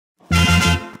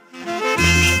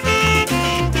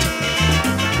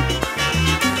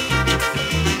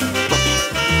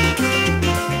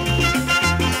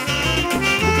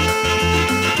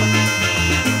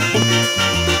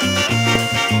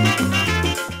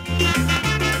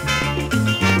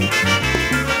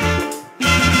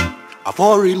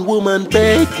foreign woman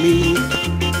beg me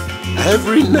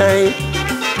every night.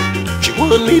 She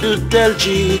want me to tell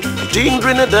she think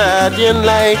Trinidadian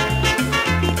like.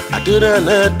 I told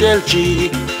her tell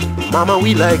she, Mama,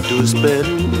 we like to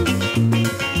spend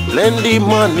plenty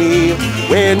money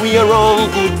when we are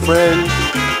on good friends.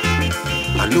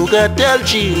 And look at tell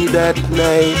she that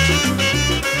night,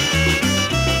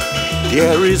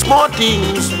 there is more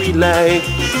things we like.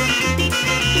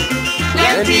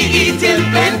 Plenty eating,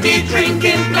 plenty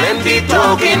drinking, plenty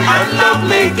talking and love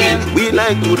making. We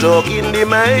like to talk in the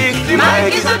mic. The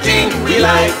mic is a thing we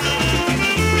like.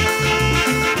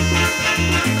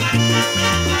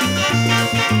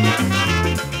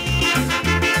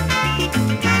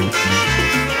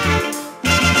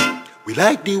 We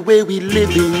like the way we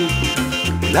living,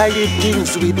 we like the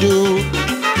things we do.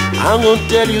 I'm gonna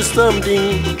tell you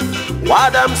something,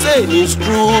 what I'm saying is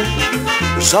true.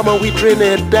 Some of we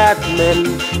Trinidadian men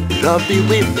love the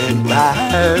women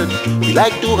bad. We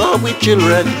like to hug with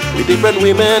children, with different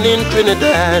women in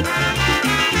Trinidad.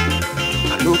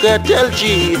 I look at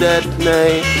LG that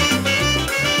night,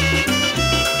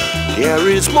 there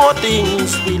is more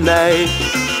things we like.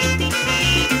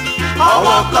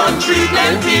 Our country,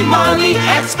 plenty money,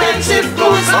 expensive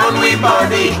clothes on we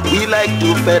body. We like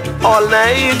to bet all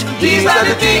night, These are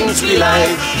the things we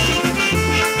like.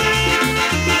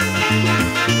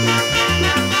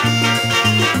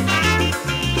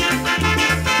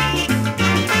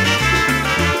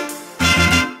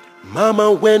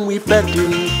 Mama, when we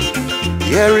betting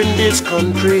here in this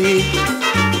country,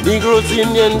 Negroes,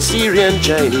 Indian, Syrian,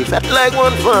 Chinese, fat like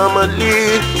one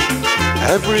family.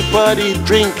 Everybody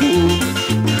drinking,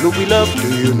 look, we love to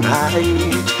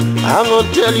unite. I'm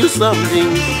gonna tell you something,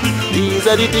 these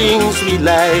are the things we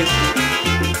like.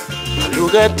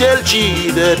 Look at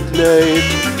LG that night,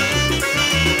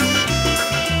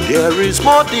 there is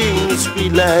more things we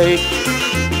like.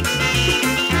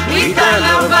 We can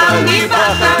love and we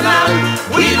bacchanal,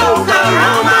 we look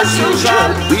around as usual.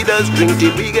 We just drink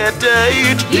till we get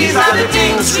tight. These are the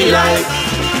things we like.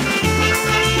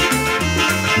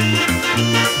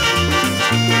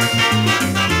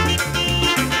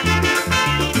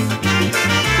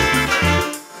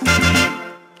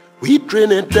 We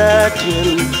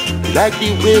Trinidadian, like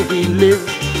the way we live.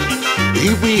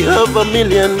 If we have a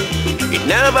million, it's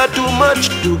never too much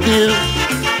to give.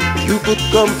 You could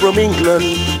come from England,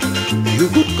 you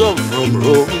could come from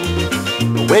Rome.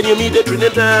 But when you meet a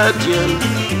Trinidadian,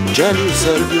 tell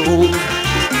yourself you're home.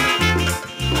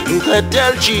 Look at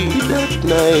LG that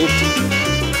night,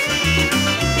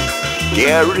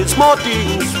 there is more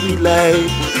things we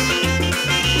like.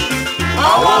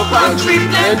 Our country,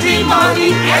 plenty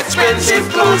money, expensive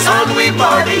clothes on we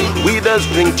body. We just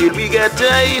drink till we get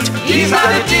tight. These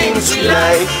are the things we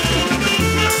like.